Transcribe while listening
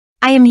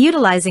I am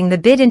utilizing the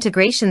Bid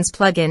Integrations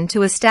plugin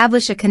to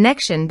establish a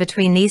connection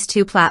between these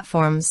two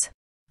platforms.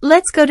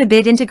 Let's go to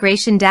Bid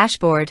Integration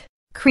Dashboard,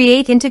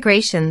 Create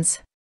Integrations.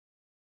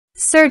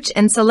 Search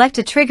and select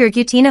a trigger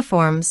Gutena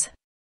Forms.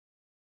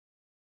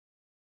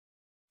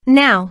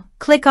 Now,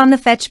 click on the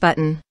Fetch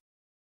button.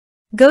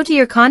 Go to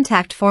your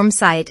contact form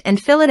site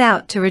and fill it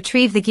out to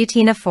retrieve the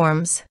Gutena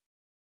forms.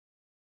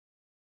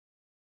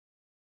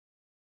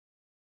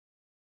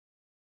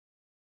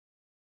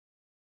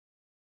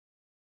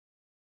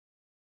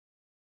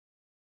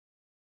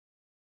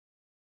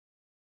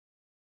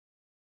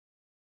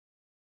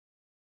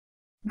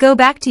 Go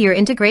back to your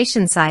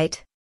integration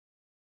site.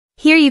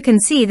 Here you can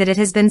see that it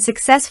has been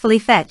successfully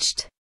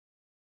fetched.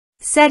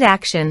 Set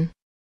action.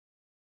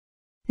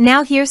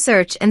 Now here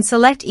search and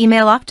select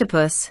Email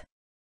Octopus.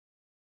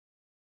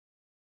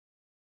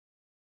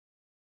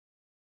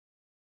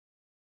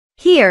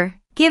 Here,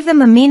 give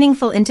them a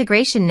meaningful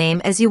integration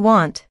name as you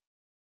want.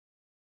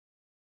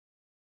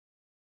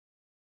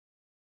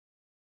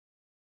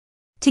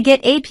 To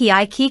get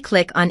API key,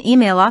 click on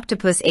Email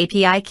Octopus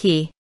API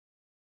key.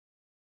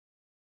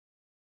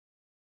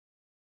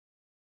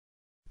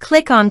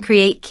 Click on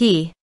Create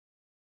Key.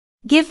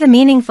 Give the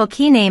meaningful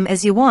key name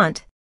as you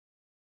want.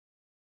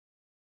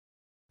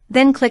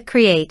 Then click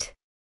Create.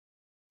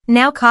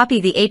 Now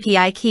copy the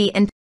API key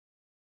and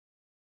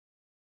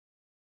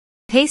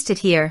paste it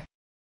here.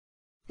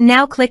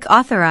 Now click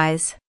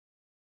Authorize.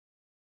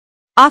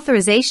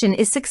 Authorization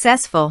is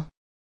successful.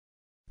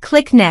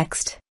 Click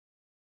Next.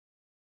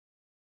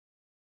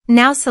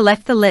 Now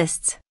select the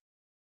lists.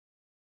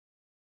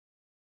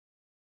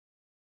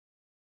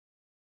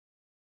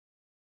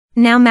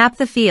 Now map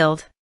the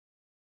field.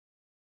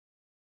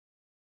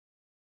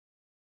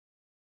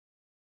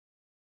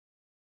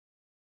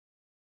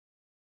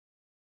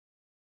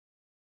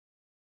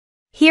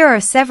 Here are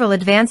several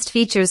advanced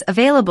features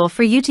available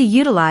for you to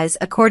utilize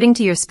according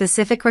to your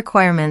specific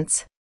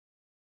requirements.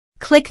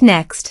 Click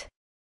Next.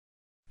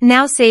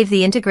 Now save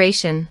the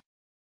integration.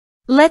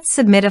 Let's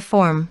submit a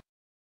form.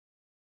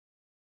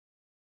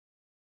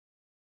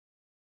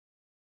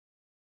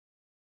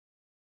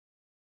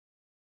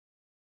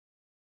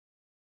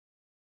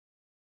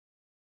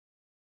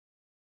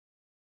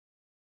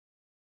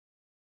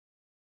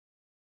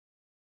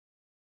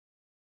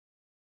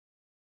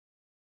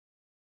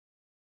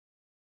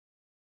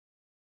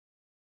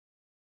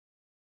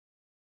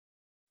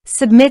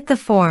 Submit the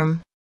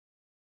form.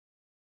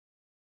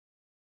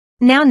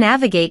 Now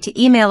navigate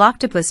to Email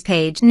Octopus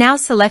page. Now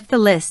select the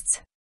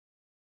lists.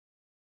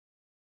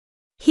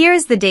 Here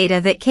is the data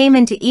that came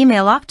into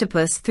Email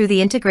Octopus through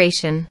the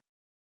integration.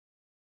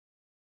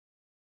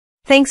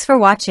 Thanks for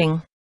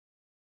watching.